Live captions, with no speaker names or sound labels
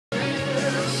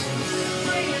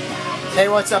Hey,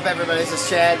 what's up everybody? This is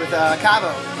Chad with Cavo,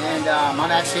 and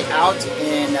I'm actually out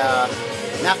in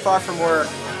not far from where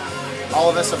all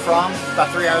of us are from, about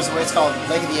 3 hours away. It's called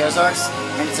Lake of the Ozarks,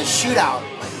 and it's a shootout,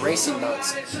 like racing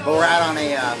boats. But we're out on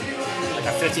a like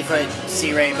a 50-foot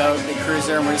Sea Ray boat, big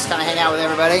cruiser, and we're just kind of hanging out with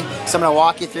everybody. So I'm gonna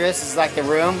walk you through this. This is like the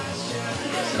room,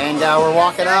 and we're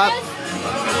walking up.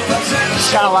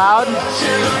 It's kind of loud.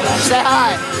 Say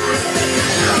hi.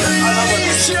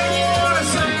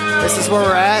 This is where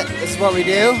we're at. This is what we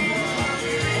do.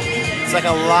 It's like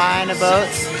a line of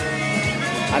boats.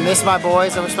 I miss my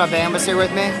boys. I wish my band was here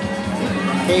with me.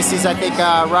 Casey's, I think,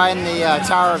 riding the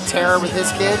Tower of Terror with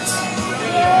his kids.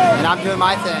 And I'm doing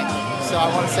my thing. So I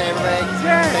want to say, everybody,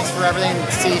 thanks for everything.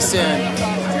 See you soon.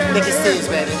 Nicky Steve's,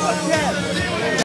 baby.